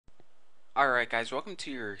Alright guys, welcome to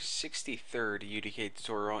your 63rd UDK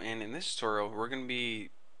tutorial, and in this tutorial we're going to be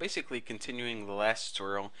basically continuing the last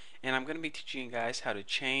tutorial, and I'm going to be teaching you guys how to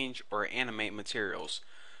change or animate materials.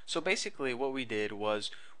 So basically what we did was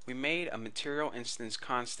we made a material instance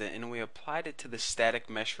constant and we applied it to the static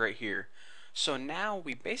mesh right here. So now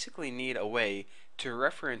we basically need a way to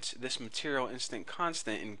reference this material instant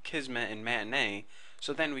constant in Kismet and Matinee,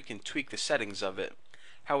 so then we can tweak the settings of it.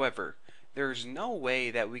 However, there's no way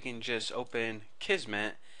that we can just open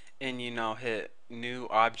Kismet and hit new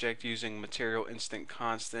object using material instant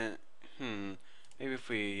constant. Maybe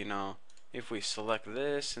if we select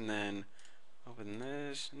this and then open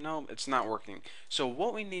this. No, it's not working. So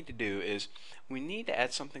what we need to do is we need to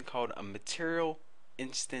add something called a material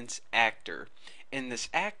instance actor, and this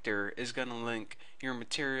actor is going to link your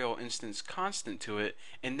material instance constant to it,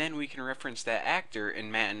 and then we can reference that actor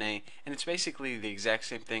in Matinee, and it's basically the exact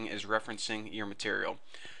same thing as referencing your material.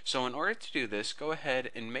 So in order to do this, go ahead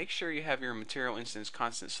and make sure you have your material instance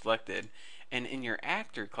constant selected, and in your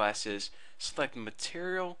actor classes select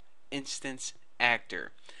material instance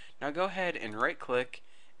actor. Now go ahead and right click,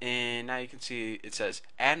 and now you can see it says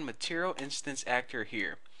add material instance actor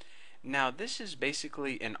here. Now this is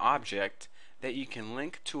basically an object that you can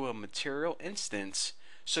link to a material instance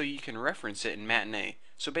so you can reference it in Matinee.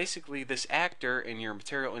 So basically this actor and your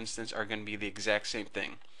material instance are going to be the exact same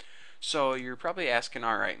thing. So you're probably asking,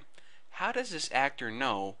 alright, how does this actor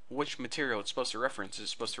know which material it's supposed to reference? Is it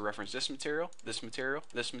supposed to reference this material, this material,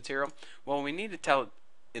 this material? Well, we need to tell it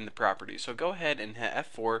in the properties. So go ahead and hit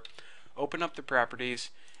F4, open up the properties,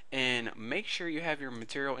 and make sure you have your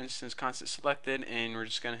material instance constant selected, and we're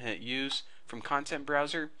just going to hit use from content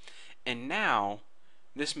browser. And now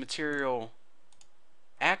this material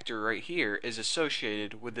actor right here is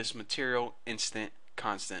associated with this material instant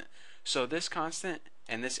constant. So this constant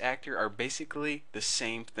and this actor are basically the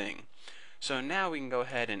same thing. So now we can go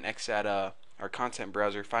ahead and exit our content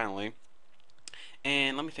browser finally.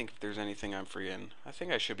 And let me think if there's anything I'm forgetting. I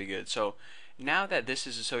think I should be good. So now that this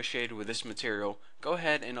is associated with this material, go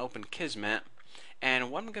ahead and open Kismet.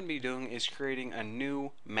 And what I'm going to be doing is creating a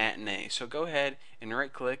new Matinee. So go ahead and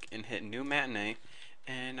right click and hit new Matinee.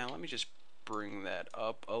 And now let me just bring that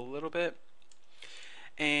up a little bit.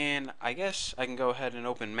 And I guess I can go ahead and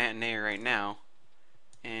open Matinee right now.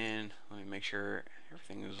 And let me make sure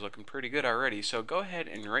everything is looking pretty good already. So go ahead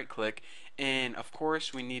and right click, and of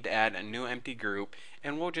course we need to add a new empty group,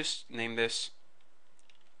 and we'll just name this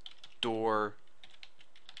door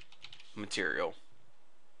material.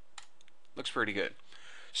 Looks pretty good.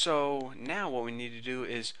 So now what we need to do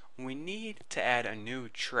is we need to add a new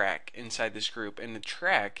track inside this group, and the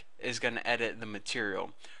track is going to edit the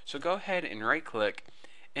material. So go ahead and right click,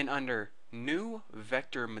 and under new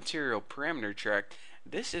vector material parameter track,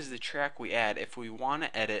 this is the track we add if we want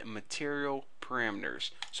to edit material parameters.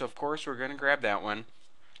 So of course we're going to grab that one,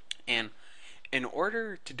 and in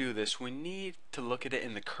order to do this we need to look at it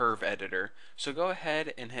in the curve editor. So go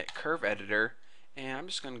ahead and hit curve editor, and I'm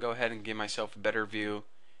just going to go ahead and give myself a better view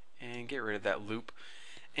and get rid of that loop.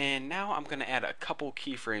 And now I'm going to add a couple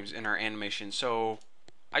keyframes in our animation. So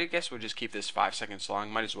I guess we'll just keep this 5 seconds long,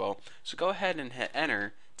 might as well. So go ahead and hit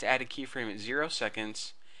enter to add a keyframe at 0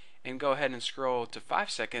 seconds, and go ahead and scroll to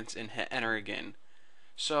 5 seconds and hit enter again.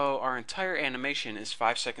 So our entire animation is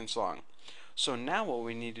 5 seconds long. So now what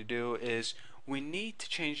we need to do is we need to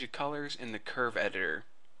change the colors in the curve editor.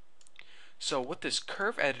 So with this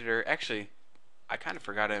curve editor, actually I kind of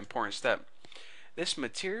forgot an important step. This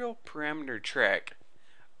material parameter track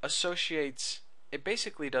associates, it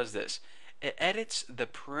basically does this. It edits the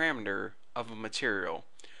parameter of a material.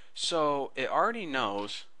 So it already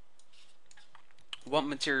knows what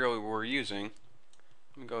material we're using.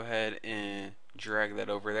 Let me go ahead and drag that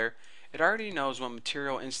over there. It already knows what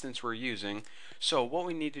material instance we're using. So what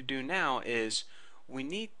we need to do now is we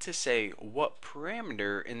need to say what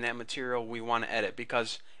parameter in that material we want to edit,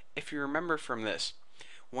 because if you remember from this,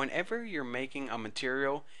 whenever you're making a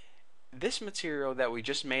material, this material that we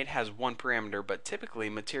just made has one parameter, but typically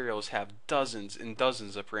materials have dozens and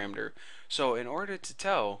dozens of parameters. So in order to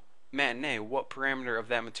tell Matinee what parameter of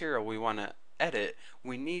that material we want to edit,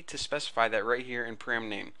 we need to specify that right here in param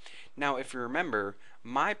name. Now if you remember,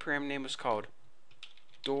 my param name was called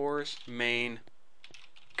doors main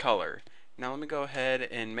color. Now let me go ahead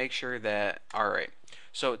and make sure that, alright,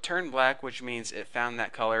 so it turned black, which means it found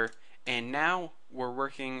that color, and now we're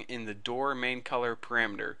working in the door main color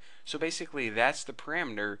parameter. So basically that's the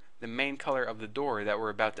parameter, the main color of the door that we're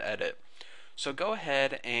about to edit. So go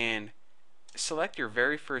ahead and select your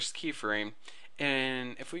very first keyframe,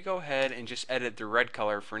 and if we go ahead and just edit the red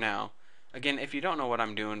color for now, again if you don't know what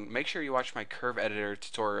I'm doing, make sure you watch my curve editor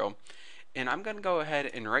tutorial. And I'm going to go ahead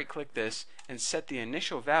and right click this and set the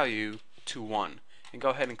initial value to 1 and go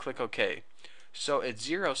ahead and click OK. So at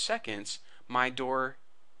 0 seconds my door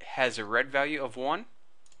has a red value of 1,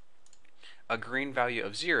 a green value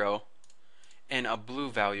of 0, and a blue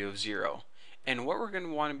value of 0. And what we're going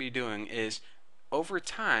to want to be doing is over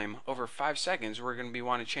time, over 5 seconds, we're going to be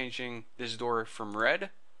want to changing this door from red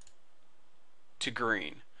to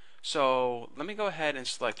green. So let me go ahead and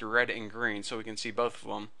select red and green so we can see both of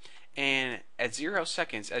them. And at 0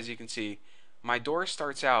 seconds, as you can see, my door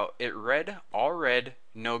starts out at red, all red,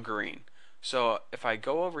 no green. So if I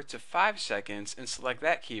go over to 5 seconds and select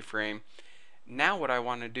that keyframe, now what I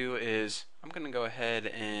want to do is I'm going to go ahead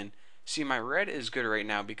and see my red is good right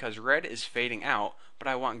now because red is fading out, but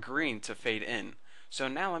I want green to fade in. So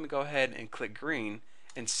now let me go ahead and click green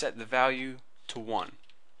and set the value to 1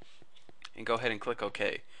 and go ahead and click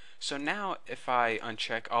OK. So now if I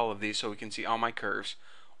uncheck all of these so we can see all my curves,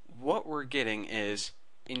 what we're getting is,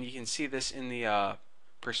 and you can see this in the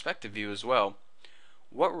perspective view as well,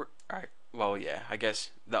 well, yeah, I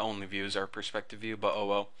guess the only views are perspective view, but oh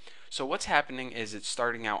well. So what's happening is it's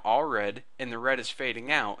starting out all red, and the red is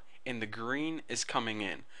fading out, and the green is coming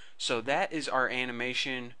in. So that is our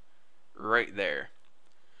animation right there.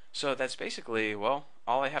 So that's basically, well,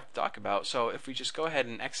 all I have to talk about. So if we just go ahead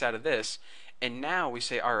and X out of this, and now we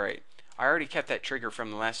say, alright, I already kept that trigger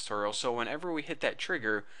from the last tutorial, so whenever we hit that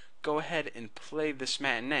trigger, go ahead and play this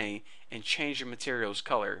matinee and change the material's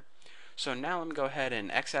color. So now let me go ahead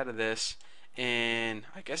and X out of this, and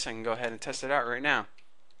I guess I can go ahead and test it out right now.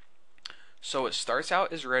 So it starts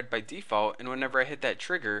out as red by default, and whenever I hit that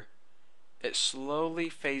trigger, it slowly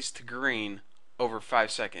fades to green over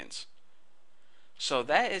 5 seconds. So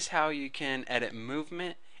that is how you can edit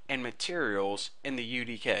movement and materials in the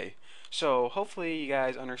UDK. So hopefully you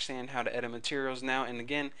guys understand how to edit materials now, and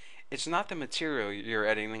again, it's not the material you're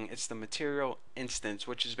editing, it's the material instance,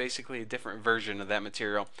 which is basically a different version of that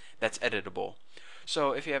material that's editable.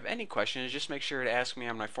 So if you have any questions, just make sure to ask me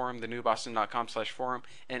on my forum, thenewboston.com/forum,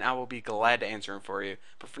 and I will be glad to answer them for you.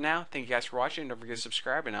 But for now, thank you guys for watching. Don't forget to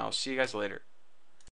subscribe, and I'll see you guys later.